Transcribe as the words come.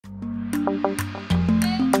Welcome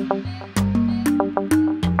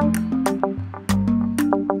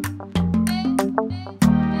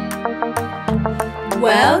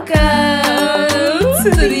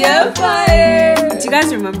to the Empire. Do you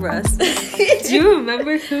guys remember us? Do you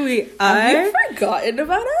remember who we are? Have you forgotten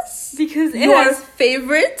about us? Because your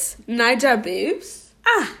favorite Naija babes.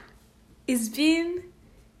 It's been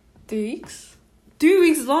 3 weeks. 3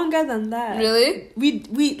 weeks longer than that. Really?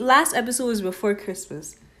 We last episode was before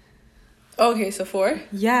Christmas. Okay, so 4.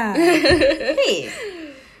 Yeah. Hey,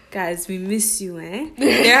 guys, we miss you, eh?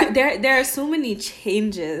 There are so many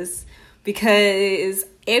changes because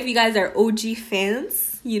if you guys are OG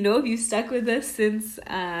fans, you know, if you stuck with us since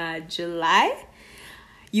July,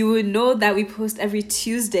 you would know that we post every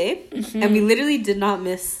Tuesday, and we literally did not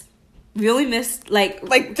miss. We only missed like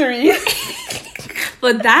 3.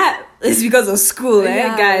 But that is because of school,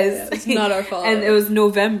 yeah, guys. Yeah, it's not our fault. And it was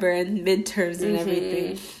November and midterms and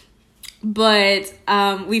everything. But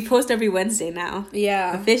we post every Wednesday now.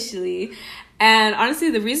 Yeah. Officially. And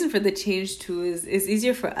honestly, the reason for the change too is it's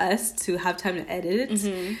easier for us to have time to edit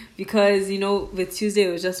it. Because, you know, with Tuesday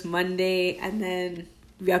it was just Monday and then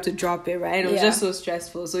we have to drop it, right? And it was just so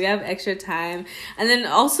stressful. So we have extra time. And then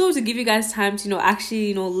also to give you guys time to, you know, actually,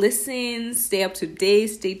 you know, listen, stay up to date,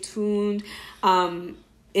 stay tuned,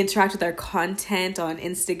 interact with our content on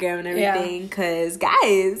Instagram and everything. Because,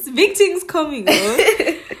 guys, big things coming,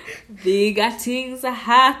 bigger things are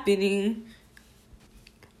happening.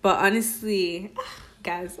 But honestly,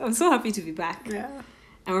 guys, I'm so happy to be back. Yeah.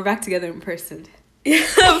 And we're back together in person. Yeah,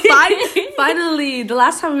 finally. The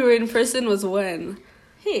last time we were in person was when?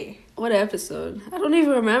 Hey. What episode? I don't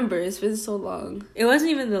even remember. It's been so long. It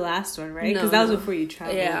wasn't even the last one, right? Because that was before you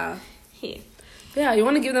traveled. Yeah. Hey. Yeah, you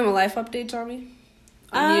want to give them a life update, Tommy?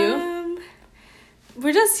 On you?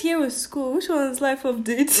 We're just here with school. Which one's life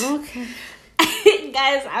update? Okay.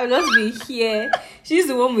 Guys, I'll just be here. She's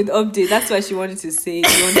the one with update. That's why she wanted to say.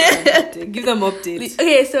 She wanted to update. Give them updates.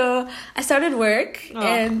 Okay, so I started work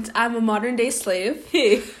and I'm a modern day slave.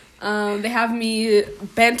 Hey. They have me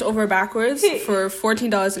bent over backwards for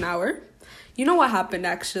 $14 an hour. You know what happened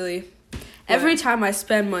actually? Every time I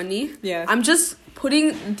spend money, I'm just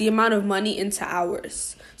putting the amount of money into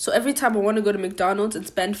hours. So every time I want to go to McDonald's and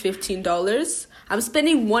spend $15, I'm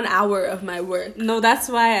spending 1 hour of my work. No, that's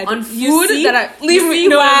why I don't. On food that I leave me.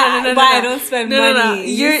 No, why I don't spend money. No.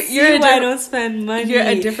 You're why I don't spend money. You're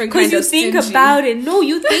a different kind of Because you think about it. No,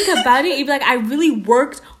 you think about it. You're like, I really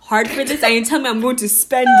worked hard for this, and you tell me I'm going to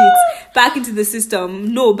spend it back into the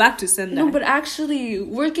system. No, back to sender. No, but actually,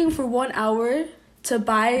 working for 1 hour to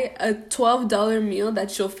buy a $12 meal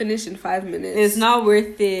that you'll finish in 5 minutes. It's not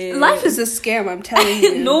worth it. Life is a scam, I'm telling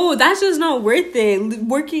you. No, that's just not worth it.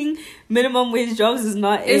 Working minimum wage jobs is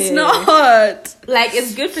not It's not. Like,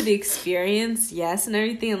 it's good for the experience, yes, and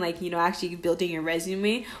everything, and like, you know, actually building your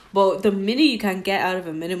resume. But the minute you can get out of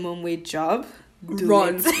a minimum wage job,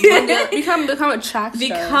 run. Become a track star.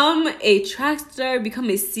 Become a track star,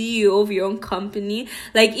 become a CEO of your own company.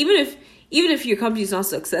 Like, even if your company is not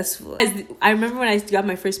successful. I remember when I got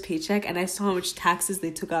my first paycheck and I saw how much taxes they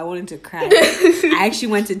took out, I wanted to cry. I actually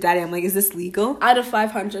went to daddy. I'm like, is this legal? Out of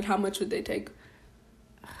 500, how much would they take?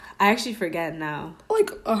 I actually forget now.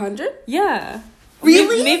 Like 100? Yeah.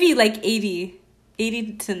 Really? Maybe like 80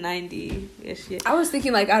 to 90-ish. Yeah. I was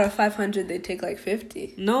thinking like out of 500, they'd take like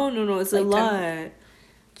 50. No. It's like a lot. 10.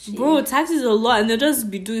 Bro, taxes are a lot and they'll just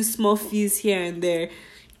be doing small fees here and there.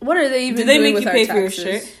 What are they even doing? Do they doing make you pay for your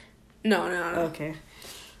shirt? No. Okay.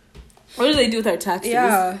 What do they do with our taxes?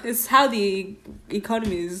 Yeah. It's how the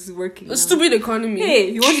economy is working. A stupid economy. Hey,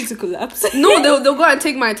 you want it to collapse? No, they'll go and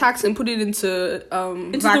take my tax and put it into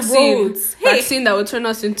vaccine. The roads. Vaccine that will turn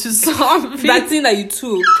us into zombies. Vaccine that you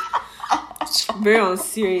took. Very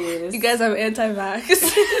unserious. You guys are anti-vax.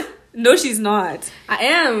 No, she's not. I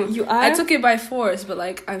am. You are? I took it by force, but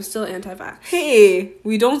like I'm still anti-vax. Hey,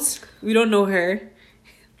 we don't know her.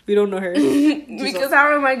 We don't know her. Because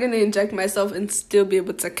how am I going to inject myself and still be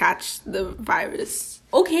able to catch the virus?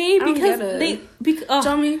 Okay, because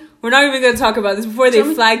Tell me. We're not even going to talk about this before they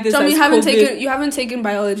flag this as COVID. You haven't taken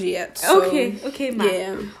biology yet. So. Okay, ma.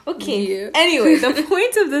 Yeah. Okay. Yeah. Anyway, the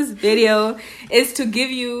point of this video is to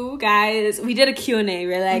give you guys, we did a Q&A.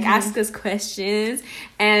 We're like, ask us questions.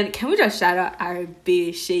 And can we just shout out our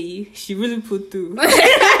bae, Shay? She really put through. Look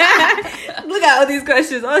at all these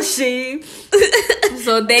questions. Oh, Shay.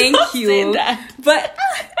 So thank you. But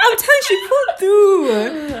I'm telling you, she pulled through.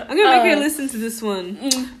 I'm going to make her listen to this one.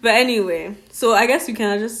 But anyway, so I guess you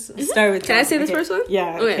can just start with Can I say this first one?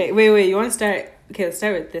 Yeah, okay. Wait. You want to start? Okay, let's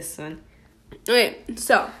start with this one. Okay,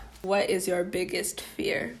 so what is your biggest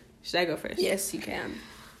fear? Should I go first? Yes, you can.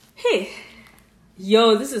 Hey,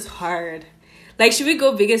 Yo, this is hard. Like, should we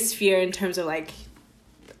go biggest fear in terms of like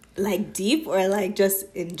deep or like just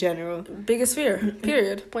in general? Biggest fear.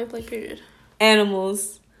 Period. Point blank. Period.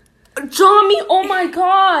 Animals. Johnny, oh my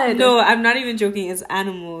god. No, I'm not even joking. It's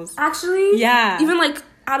animals. Actually? Yeah. Even like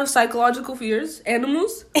out of psychological fears,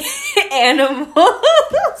 animals? Animals.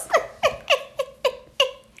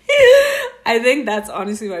 I think that's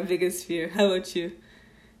honestly my biggest fear. How about you?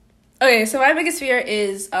 Okay, so my biggest fear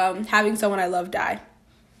is having someone I love die.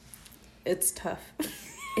 It's tough.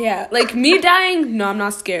 Yeah, like me dying, no, I'm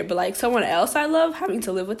not scared. But like someone else I love, having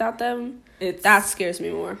to live without them, that scares me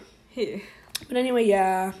more. Yeah. But anyway,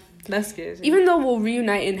 yeah. That scares me. Even though we'll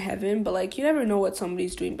reunite in heaven, but like you never know what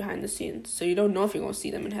somebody's doing behind the scenes. So you don't know if you're going to see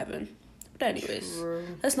them in heaven. But anyways,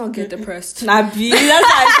 let's not get depressed. That's what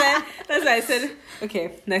I said. That's what I said.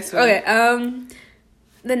 Okay, next one. Okay,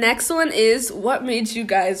 the next one is, what made you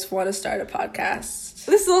guys want to start a podcast?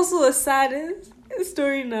 This is also a sad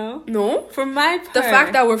story now. No? For my part. The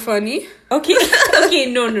fact that we're funny. Okay.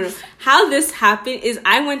 Okay, no. How this happened is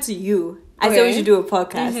I went to you. I said we should do a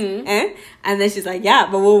podcast. Mm-hmm. And then she's like, yeah,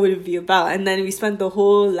 but what would it be about? And then we spent the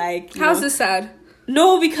whole like... How's this sad?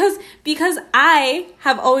 No, because I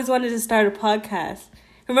have always wanted to start a podcast.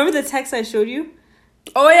 Remember the text I showed you?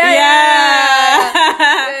 Oh, yeah.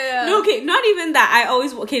 No, okay, not even that.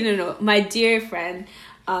 No. My dear friend,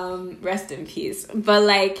 rest in peace. But,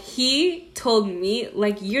 like, he told me,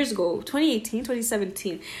 like, years ago, 2018,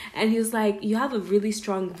 2017, and he was like, you have a really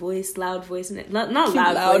strong voice, loud voice, and not loud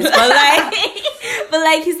voice, but,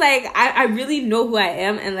 like, he's like, I really know who I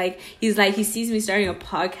am, and, like, he's like, he sees me starting a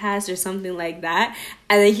podcast or something like that,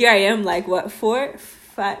 and then here I am, like, what,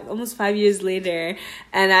 almost 5 years later,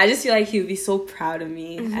 and I just feel like he would be so proud of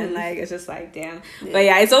me. Mm-hmm. And like it's just like damn. Yeah. But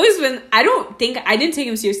yeah, it's always been, I didn't take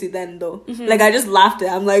him seriously then though. Mm-hmm. Like I just laughed at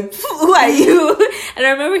him. I'm like, who are you? And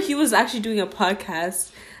I remember he was actually doing a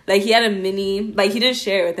podcast. Like he had a mini, like he didn't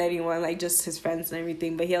share it with anyone, like just his friends and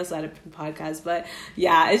everything, but he also had a podcast. But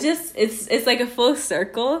yeah, it's just it's like a full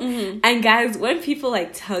circle. Mm-hmm. And guys, when people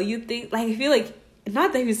like tell you things, like I feel like,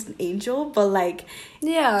 not that he was an angel, but like,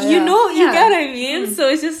 you get what I mean. So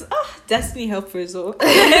it's just destiny helped us all.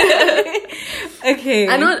 Okay,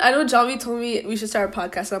 I know Johnny told me we should start a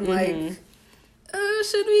podcast. I'm like,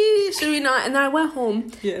 should we not? And then I went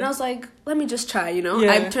home and I was like, let me just try,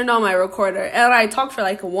 I turned on my recorder and I talked for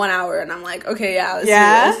like 1 hour and I'm like, okay, let's do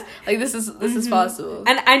this. Like this is possible.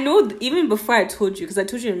 And I know even before I told you, because I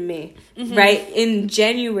told you in May, right? In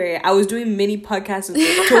January, I was doing mini podcasts with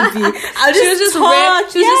Toby. She was just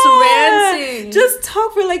ranting. Just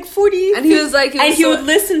talk for like 40. And he was like, he would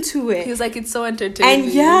listen to it. He was like, it's so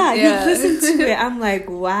entertaining. And he'd listen to it. I'm like,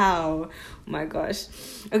 wow. Oh my gosh.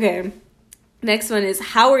 Okay. Next one is,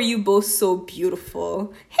 how are you both so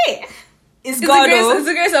beautiful? Hey, it's God. It's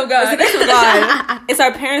the grace of God. It's the grace of God. It's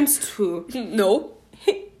our parents too. No.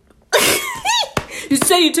 You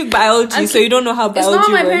said you took biology, so you don't know how biology works.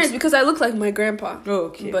 It's not my parents because I look like my grandpa. Oh,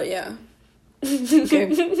 okay. But yeah.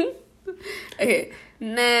 Okay. Okay.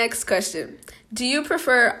 Next question. Do you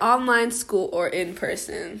prefer online school or in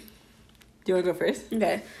person? Do you want to go first?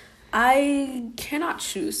 Okay. I cannot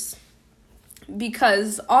choose.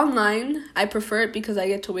 Because online, I prefer it because I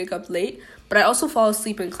get to wake up late, but I also fall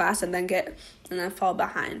asleep in class and then fall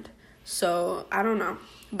behind. So I don't know.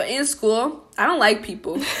 But in school, I don't like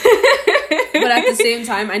people. But at the same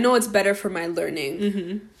time, I know it's better for my learning.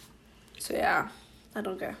 Mm-hmm. So yeah, I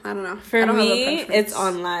don't care. I don't know. For me, it's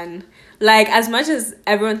online. Like, as much as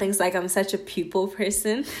everyone thinks, like, I'm such a people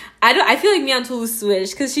person, I feel like me and Tulu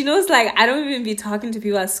switch, because she knows, like, I don't even be talking to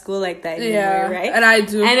people at school like that anymore, right? And I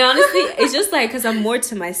do. And honestly, it's just, like, because I'm more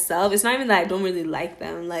to myself. It's not even that I don't really like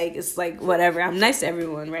them. Like, it's, like, whatever. I'm nice to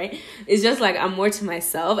everyone, right? It's just, like, I'm more to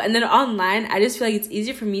myself. And then online, I just feel like it's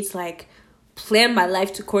easier for me to, like, plan my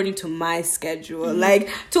life according to my schedule. Mm-hmm. Like,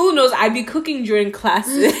 Tulu knows I be cooking during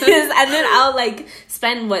classes and then I'll like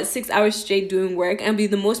spend 6 hours straight doing work and be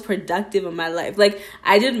the most productive of my life. Like,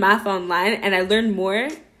 I did math online and I learned more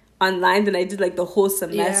online than I did like the whole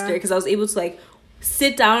semester, because I was able to like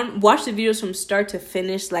sit down, watch the videos from start to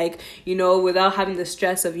finish, like, without having the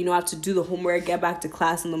stress of, I have to do the homework, get back to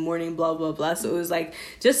class in the morning, blah blah blah. So it was like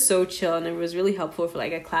just so chill, and it was really helpful for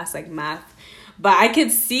like a class like math. But I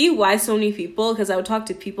could see why so many people, because I would talk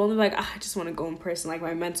to people and they're like, I just want to go in person, like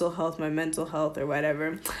my mental health or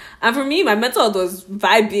whatever. And for me, my mental health was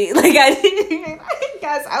vibing. Like,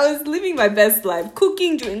 guys, I was living my best life,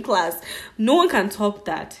 cooking during class. No one can top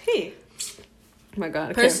that. Hey. Oh my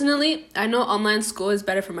God. Okay. Personally, I know online school is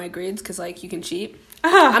better for my grades because, like, you can cheat.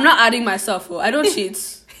 I'm not adding myself. Well, I don't cheat.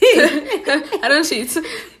 I don't cheat.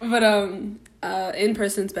 But, In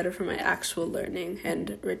person's better for my actual learning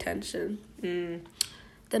and retention.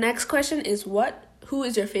 The next question is who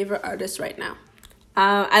is your favorite artist right now?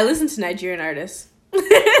 I listen to Nigerian artists.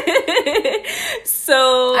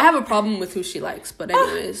 So I have a problem with who she likes, but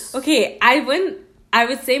anyways. Okay, I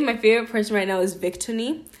would say my favorite person right now is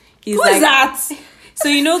Victony. Who is that? So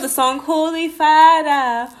you know the song Holy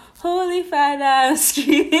Father,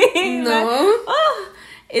 screaming. No.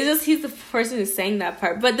 It's just he's the person who sang that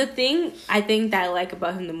part. But the thing I think that I like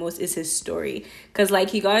about him the most is his story, because like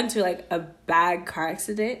he got into like a bad car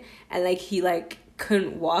accident and like he like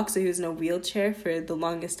couldn't walk, so he was in a wheelchair for the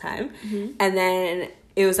longest time. And then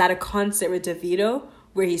it was at a concert with Davido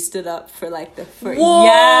where he stood up for like the first. Whoa!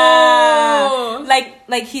 Yeah,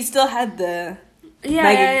 like he still had the. But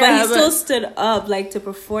he still stood up like to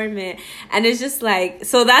perform it, and it's just like,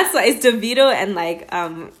 so that's why it's Davido and like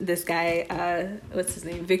this guy what's his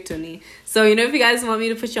name, Victony. So you know, if you guys want me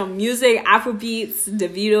to put you on music, Afrobeats,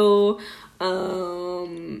 Davido,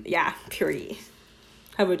 period.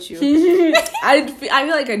 How about you? I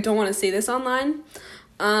feel like I don't want to say this online.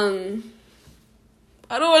 I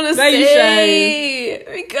don't want to say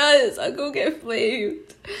because I'll go get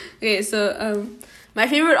flamed. Okay, so my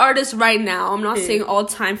favorite artist right now, I'm not saying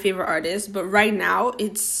all-time favorite artist, but right now,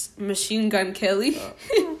 it's Machine Gun Kelly.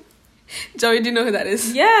 Joey, do you know who that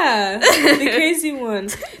is? Yeah, the crazy one.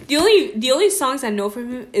 The only songs I know from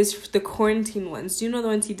him is the quarantine ones. Do you know the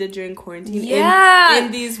ones he did during quarantine? Yeah.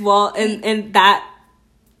 In these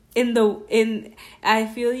I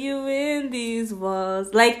feel you in these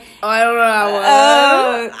walls. Like, I don't know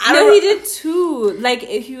that one. No, he did too. Like,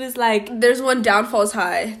 if he was like, there's one, Downfalls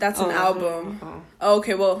High. That's an album.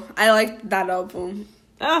 Okay, well, I like that album.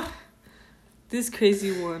 This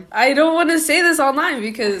crazy one. I don't want to say this online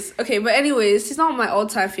because but anyways, he's not my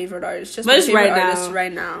all-time favorite artist. Just my favorite artist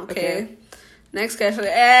right now. Okay. Next question.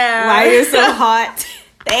 Why you're so hot?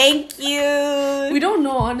 Thank you. We don't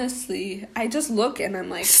know, honestly. I just look and I'm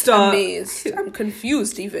like amazed. I'm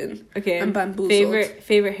confused even. Okay. I'm bamboozled.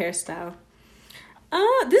 Favorite hairstyle.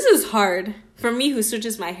 This is hard for me, who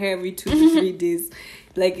switches my hair every 2 to 3 days.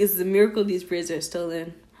 Like, it's a miracle these braids are still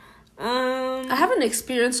in. I haven't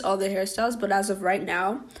experienced all the hairstyles, but as of right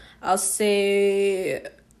now, I'll say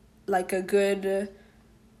like a good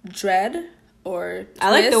dread or twist,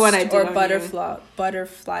 I like the one I did or on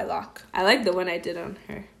butterfly lock. I like the one I did on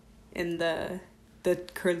her in the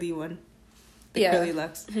curly one. Curly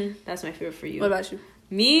locks. Mm-hmm. That's my favorite for you. What about you?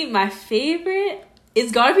 Me, my favorite,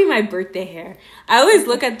 it's gotta be my birthday hair. I always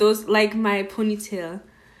look at those, like my ponytail.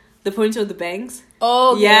 The ponytail with the bangs.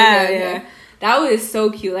 Oh, okay, yeah. That was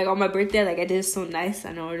so cute. Like on my birthday, like I did it so nice.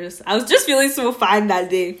 I was just feeling so fine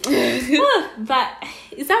that day. But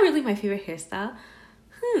is that really my favorite hairstyle?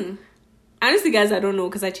 Honestly, guys, I don't know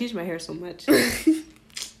because I changed my hair so much.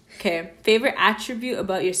 Okay, favorite attribute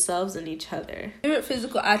about yourselves and each other. Favorite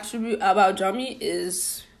physical attribute about Jami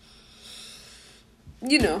is,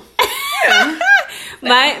 Yeah.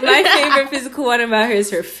 My favorite physical one about her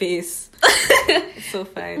is her face. It's so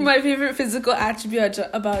fine. My favorite physical attribute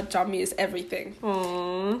about Jami is everything.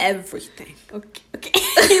 Aww. Everything. Okay.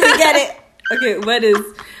 We get it. Okay, what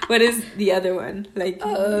is the other one? Like,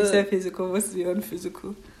 you said physical. What's the other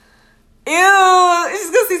physical? Ew!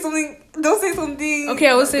 She's gonna say something. Don't say something. Okay,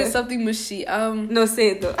 I will say something mushy. No, say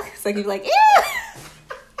it though. It's like you're like, ew!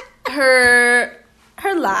 Her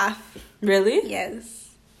laugh. Really?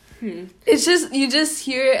 Yes. It's just, you just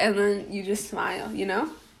hear it and then you just smile, you know?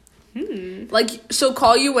 Like, she'll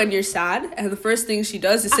call you when you're sad, and the first thing she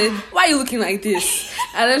does is say, "Why are you looking like this?"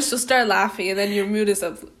 And then she'll start laughing, and then your mood is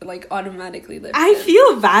like automatically lifted. I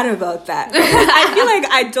feel bad about that. I feel like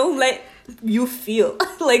I don't let you feel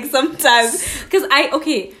like sometimes, because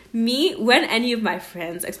when any of my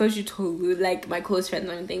friends, especially Tolu, like my close friends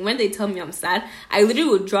and everything, when they tell me I'm sad, I literally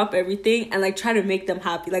will drop everything and like try to make them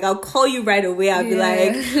happy. Like I'll call you right away. I'll be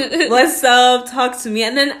like, "What's up? Talk to me."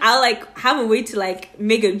 And then I'll like have a way to like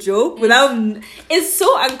make a joke without. It's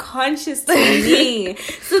so unconscious to me.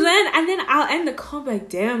 So then I'll end the call like,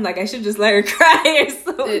 "Damn, like I should just let her cry or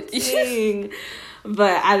something."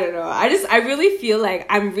 But I don't know. I really feel like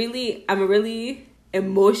I'm a really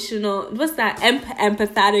emotional, what's that,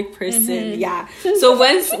 empathetic person. Yeah. So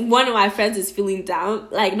when one of my friends is feeling down,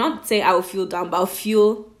 like, not saying I will feel down, but I'll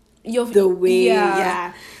feel the way.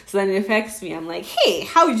 Yeah. So then it affects me. I'm like, hey,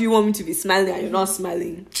 how do you want me to be smiling and you're not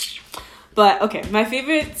smiling? But okay, my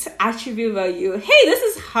favorite attribute about you. Hey, this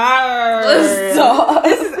is hard.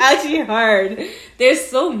 This is actually hard. There's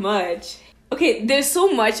so much. Okay, there's so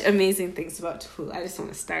much amazing things about Tolu. I just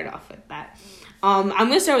want to start off with that. I'm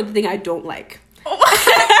gonna start with the thing I don't like.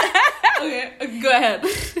 Okay, go ahead.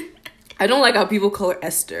 I don't like how people call her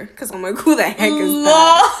Esther. Because I'm like, who the heck is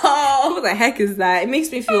that? Who the heck is that? It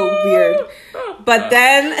makes me feel weird. But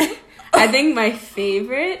then, I think my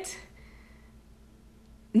favorite...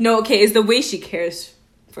 No, okay, is the way she cares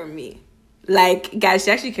for me. Like, guys,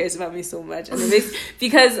 she actually cares about me so much. And it makes...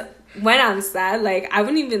 Because when I'm sad, like, I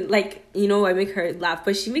wouldn't even... Like, you know, I make her laugh.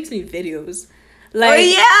 But she makes me videos.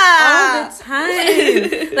 Like, all the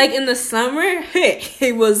time. Like, in the summer,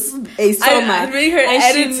 it was a summer. I made her and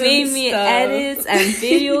edits she made and me stuff. edits and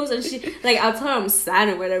videos. And she, like, I'll tell her I'm sad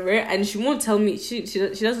or whatever. And she won't tell me. She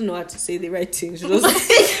doesn't know how to say the right thing. She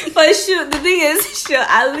doesn't. But the thing is, she'll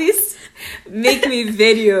at least make me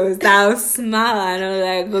videos that I'll smile. And I'm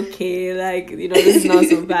like, okay, like, you know, this is not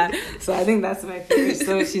so bad. So I think that's my favorite.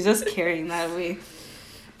 So she's just carrying that way.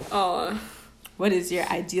 Oh. What is your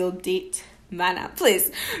ideal date? Man,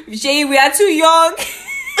 please, Jay, we are too young.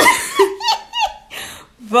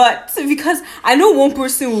 But because I know one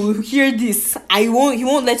person will hear this, he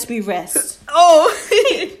won't let me rest. Oh.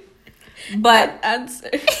 But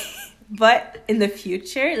answer. But in the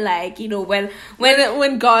future, like, you know, when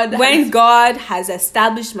God has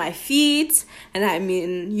established my feet, and I'm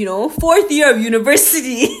in, you know, 4th year of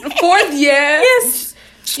university. 4th year? Yes.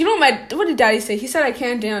 You know, what did Daddy say? He said I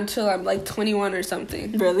can't date until I'm like 21 or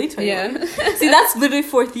something. Really? 21? Yeah. See, that's literally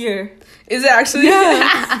 4th year. Is it actually?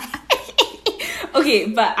 Yeah. Okay,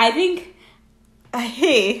 but I think,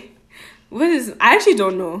 I actually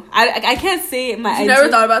don't know. I can't say my You've never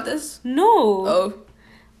thought about this? No. Oh.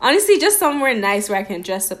 Honestly, just somewhere nice where I can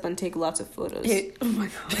dress up and take lots of photos. Hey, oh my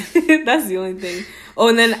God. That's the only thing. Oh,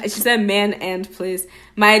 and then she said man and place.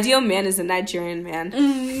 My ideal man is a Nigerian man.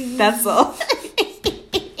 That's all.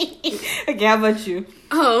 Okay, how about you?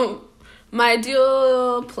 My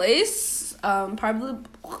ideal place,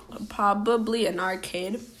 probably an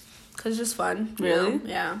arcade, cause it's just fun. Really? Know?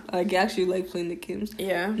 Yeah. Like, you actually like playing the games?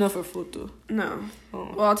 Yeah. Not for photo. No.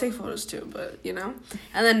 Oh. Well, I'll take photos too, but you know.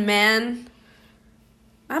 And then man,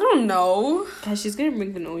 I don't know. Gosh, she's gonna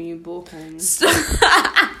bring the Oyinbo home.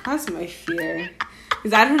 That's my fear.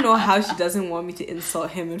 Because I don't know how she doesn't want me to insult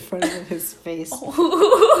him in front of his face.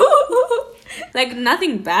 Like,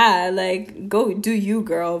 nothing bad. Like, go do you,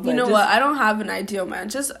 girl. But you know what? I don't have an ideal man.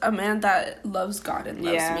 Just a man that loves God and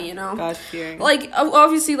loves me, you know? God-fearing. Like,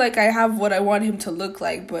 obviously, like, I have what I want him to look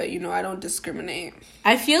like, but, you know, I don't discriminate.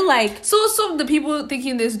 I feel like... So the people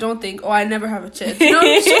thinking this don't think, oh, I never have a chick. You know,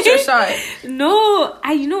 shoot your shot. No,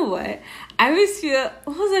 you know what? I always feel...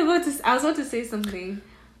 What was I about to say? I was about to say something.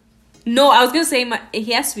 No, I was going to say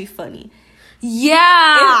he has to be funny.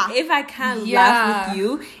 Yeah. If I can't laugh with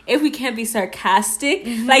you, if we can't be sarcastic,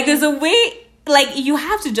 like, there's a way... Like, you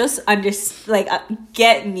have to just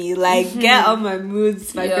get me, like, get on my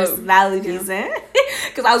moods, my personalities,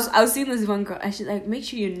 Because I was seeing this one girl, and she's like, make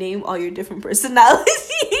sure you name all your different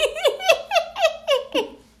personalities.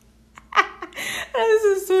 This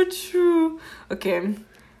is so true. Okay.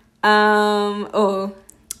 How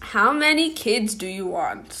many kids do you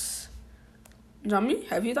want? Jami,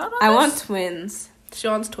 have you thought about I this? want twins. She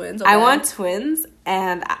wants twins. Okay. I want twins,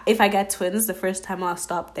 and if I get twins the first time, I'll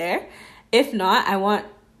stop there. If not, I want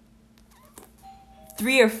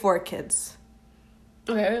 3 or 4 kids.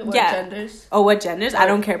 Okay, what genders? Oh, what genders? I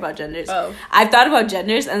don't care about genders. Oh. I thought about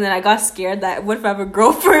genders, and then I got scared that what if I have a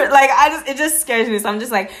girl for it? Like, it just scares me. So I'm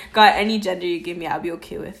just like, God, any gender you give me, I'll be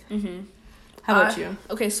okay with. Mm-hmm. How about you?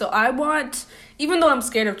 Okay, so I want, even though I'm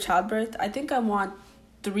scared of childbirth, I think I want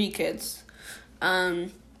 3 kids. I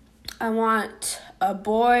want a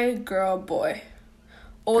boy, girl, boy.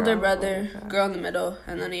 Older brother, girl in the middle,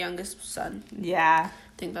 and then a youngest son. Yeah. I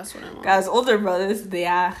think that's what I want. Guys, older brothers, they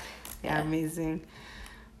are amazing.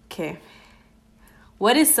 Okay.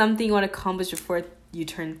 What is something you want to accomplish before you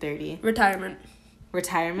turn 30? Retirement?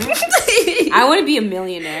 I want to be a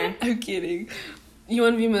millionaire. I'm kidding. You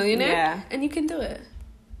want to be a millionaire? Yeah. And you can do it.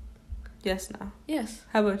 Yes, no. Yes.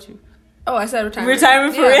 How about you? Oh, I said retirement.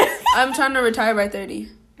 Retirement for real? I'm trying to retire by 30.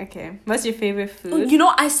 Okay. What's your favorite food? You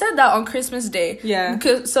know, I said that on Christmas Day. Yeah.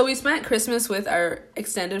 So we spent Christmas with our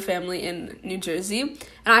extended family in New Jersey. And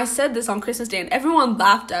I said this on Christmas Day, and everyone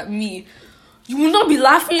laughed at me. You will not be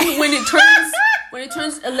laughing when it turns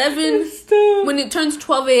 11, Stop. When it turns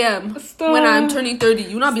 12 a.m. Stop. When I'm turning 30.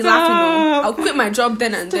 You will not be laughing, no. I'll quit my job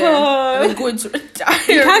then and there. And then go into retirement.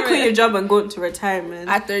 You can't quit your job and go into retirement.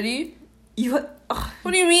 At 30?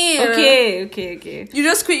 What do you mean? Okay. You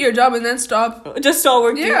just quit your job and then stop? Just stop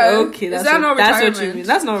working? Yeah. Okay, that's what you mean.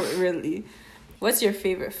 That's not really. What's your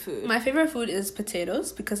favorite food? My favorite food is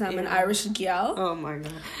potatoes because I'm an Irish gal. Oh my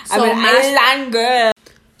God. So I'm an island girl.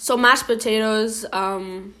 So mashed potatoes,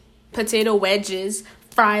 potato wedges,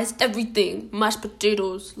 fries, everything. Mashed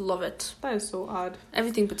potatoes, love it. That is so odd.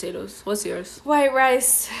 Everything potatoes. What's yours? White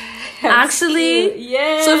rice. Actually,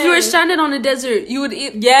 yes. So if you were stranded on a desert, you would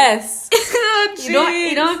eat. Yes. Oh,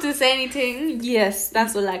 you don't have to say anything. Yes,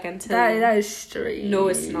 that's all I can tell you. That is strange. No,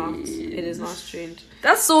 it's not. It is not strange.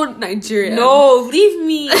 That's so Nigerian. No, leave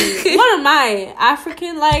me. What am I?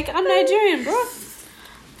 African? Like, I'm Nigerian, bro.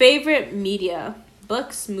 Favorite media: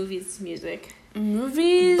 books, movies, music.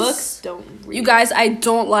 Movies. Books, don't read. You guys, I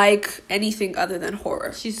don't like anything other than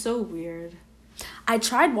horror. She's so weird. I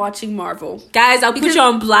tried watching Marvel. Guys, I'll put you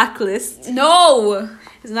on Blacklist. No,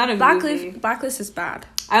 it's not a Blacklist. movie. Blacklist is bad.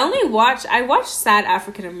 I watch sad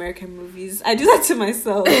African American movies. I do that to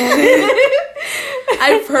myself.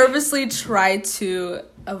 I purposely try to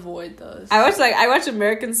avoid those. I watch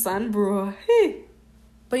American Son, bro.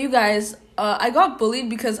 But you guys, I got bullied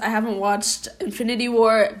because I haven't watched Infinity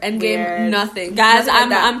War, Endgame, nothing. Guys,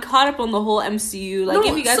 nothing I'm caught up on the whole MCU. Like,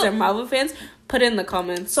 if you guys are Marvel fans, put it in the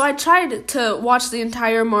comments. So I tried to watch the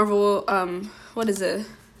entire Marvel, what is it,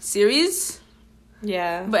 series?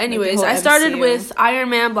 Yeah. But anyways, I started with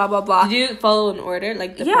Iron Man, blah, blah, blah. Did you follow an order?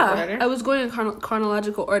 Like, different order? I was going in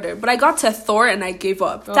chronological order. But I got to Thor and I gave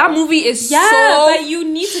up. Oh. That movie is so but you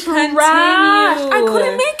need to continue. I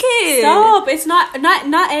couldn't make it. Stop. It's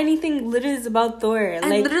not anything literally is about Thor.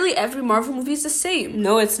 And like, literally every Marvel movie is the same.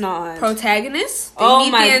 No, it's not. Protagonist. They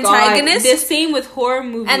meet the antagonist. God. The same with horror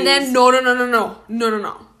movies. And then, no.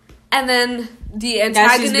 And then the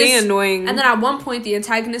antagonist, she's being annoying. And then at one point the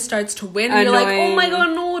antagonist starts to win. And you're like, oh my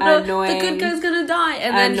god, no, the good guy's gonna die.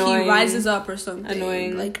 And then he rises up or something.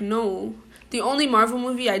 Annoying. Like, no. The only Marvel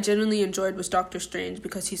movie I genuinely enjoyed was Doctor Strange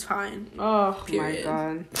because he's fine. Oh my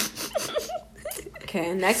god.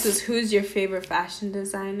 Okay, next is who's your favorite fashion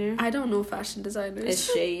designer? I don't know fashion designers.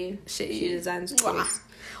 It's Shay. She designs clothes.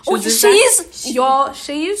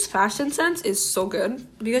 Shay's fashion sense is so good.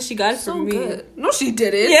 Because she got it from me. Good. No, she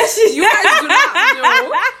didn't. Yes, you guys do not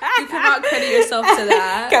know. You cannot credit yourself to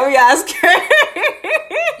that. Can we ask her?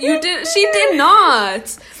 You did. She did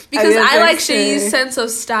not. Because I like Shay's sense of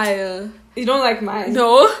style. You don't like mine?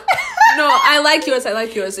 No. No, I like yours.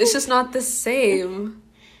 It's just not the same.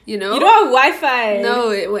 You know? You don't have Wi-Fi. No,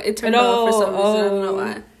 it turned off for some reason. I don't know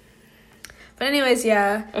why. But anyways,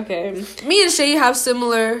 yeah. Okay. Me and Shay have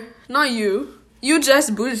similar. Not you. You dress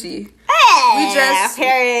bougie.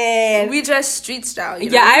 Hey, we dress street style.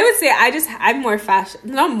 You know? Yeah, I would say I'm more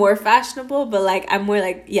not more fashionable, but like I'm more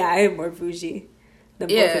like I am more bougie than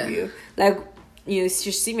both of you. Like you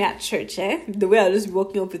see me at church, the way I just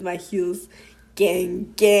walking up with my heels,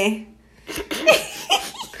 gang.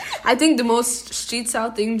 I think the most street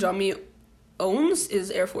style thing Jami owns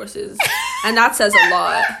is Air Forces. And that says a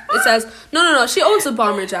lot. It says no. She owns a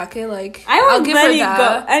bomber jacket. Like I'll give her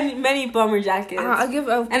that. And many bomber jackets.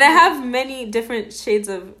 And I have many different shades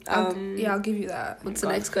of. I'll give you that. What's the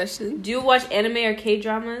next question? Do you watch anime or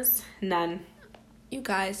K-dramas? None. You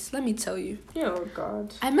guys, let me tell you. Oh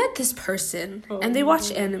God. I met this person and they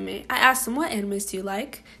watch anime. I asked them, what animes do you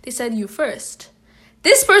like? They said You First.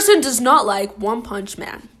 This person does not like One Punch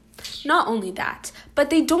Man. Not only that,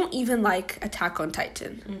 but they don't even like Attack on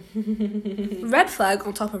Titan. Red flag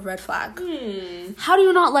on top of red flag. How do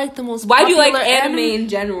you not like the most Why do you like anime in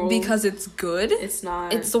general? Because it's good. It's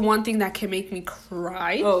not. It's the one thing that can make me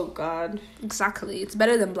cry. Oh God. Exactly. It's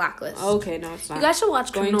better than Blacklist. Okay, no, it's not. You guys should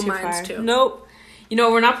watch Criminal Minds too. Nope. You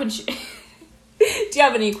know, we're not putting... Do you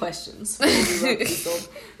have any questions?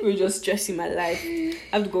 We're just stressing my life. I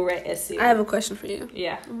have to go write essay. I have a question for you.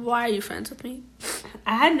 Yeah. Why are you friends with me?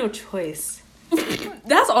 I had no choice.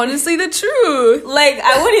 That's honestly the truth. Like,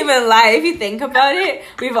 I wouldn't even lie. If you think about it,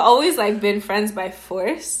 we've always, like, been friends by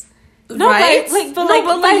force. No, right? But by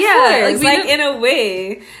force. Like, in a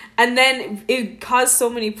way. And then it caused so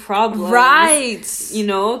many problems. Right. You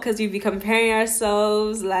know, because we'd be comparing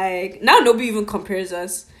ourselves. Like, now nobody even compares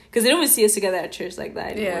us. Because they don't even see us together at church like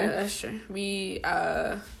that anymore. Yeah, that's true.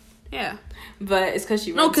 Yeah. But it's because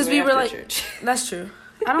she No, because we were like... church. That's true.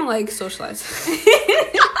 I don't like socializing.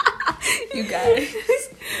 You guys.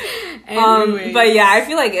 But yeah, I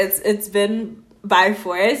feel like it's been by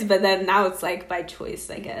force, but then now it's like by choice,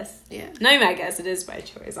 I guess. Yeah. Not even I guess, it is by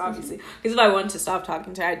choice, obviously. Because if I wanted to stop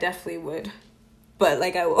talking to her, I definitely would. But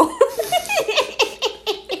like I won't.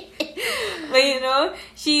 But you know,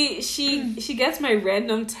 she gets my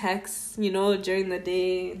random texts, you know, during the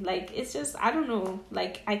day. Like, it's just, I don't know.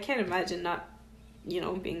 Like, I can't imagine not, you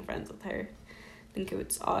know, being friends with her. I think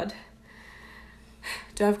it's odd.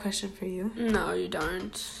 Do I have a question for you? No, you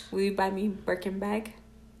don't. Will you buy me Birkin bag?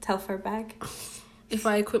 Telfar bag? If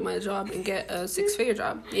I quit my job and get a 6-figure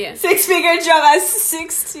job. Yeah. 6-figure job at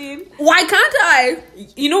 16. Why can't I?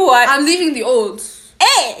 You know what? I'm leaving the old.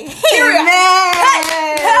 Hey, Period. man.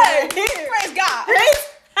 Hey. Praise God.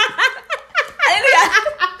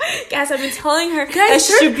 Guys, I've been telling her that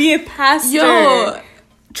she should be a pastor. Yo,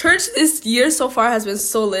 church this year so far has been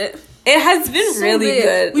so lit. It has been so really lit.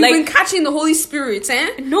 Good. We've been catching the Holy Spirit,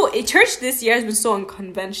 eh? No, church this year has been so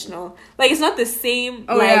unconventional. Like, it's not the same.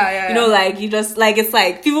 Oh, like, yeah. You know, like, you just, like, it's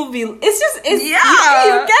like, people be, it's just, it's, yeah.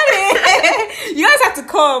 You get it. You guys have to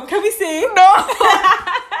come. Can we sing? No.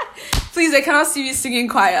 Please, I cannot see you singing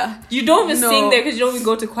choir. You don't even sing there because you don't even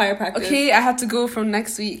go to choir practice. Okay, I have to go from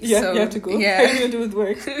next week. Yeah, so, you have to go. Yeah. What are you going to do with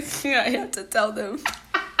work? Yeah, I have to tell them.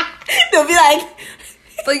 They'll be like,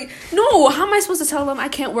 no, how am I supposed to tell them I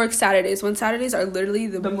can't work Saturdays when Saturdays are literally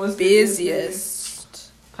the most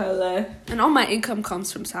busiest? And all my income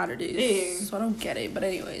comes from Saturdays. Dang. So I don't get it. But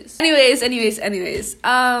anyways.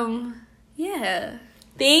 Yeah.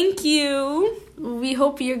 Thank you. We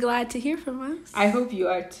hope you're glad to hear from us. I hope you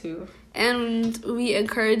are too. And we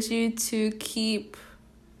encourage you to keep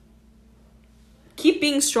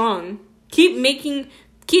being strong. Keep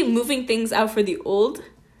moving things out for the old.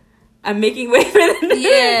 I'm making way for the new.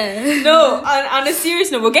 Yeah. No, on a serious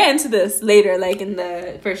note, we'll get into this later, like in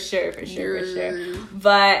the for sure.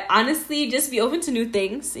 But honestly, just be open to new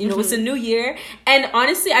things. You know, It's a new year, and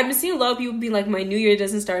honestly, I've been seeing a lot of people be like, "My new year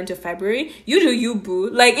doesn't start until February." You do you, boo.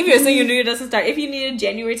 Like, if you're saying your new year doesn't start, if you needed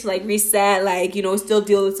January to like reset, like, you know, still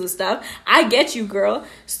deal with some stuff, I get you, girl.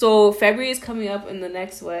 So February is coming up in the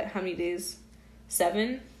next how many days?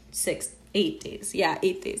 7, 6. 8 days. Yeah,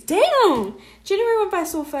 8 days. Damn! January went by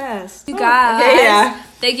so fast. You guys. Okay, yeah.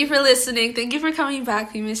 Thank you for listening. Thank you for coming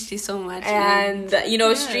back. We missed you so much. And,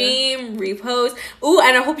 stream, repost. Ooh,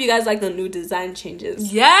 and I hope you guys like the new design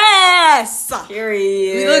changes. Yes!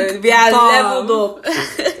 Period. We look leveled up.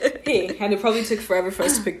 Hey, and it probably took forever for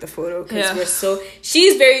us to pick the photo because we're so...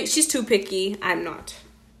 She's too picky. I'm not.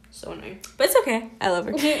 So annoying, but it's okay. I love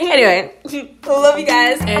her. Anyway, I love you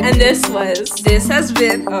guys, and this has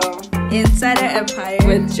been Insider Empire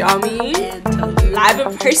with Jami and Tolu. Live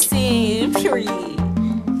in person. Period.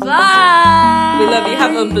 Bye. We love you.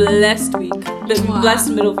 Have a blessed week.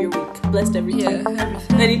 Blessed middle of your week. Blessed every time. Yeah,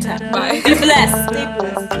 everything. Anytime. Bye. Be blessed. Stay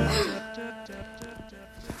blessed.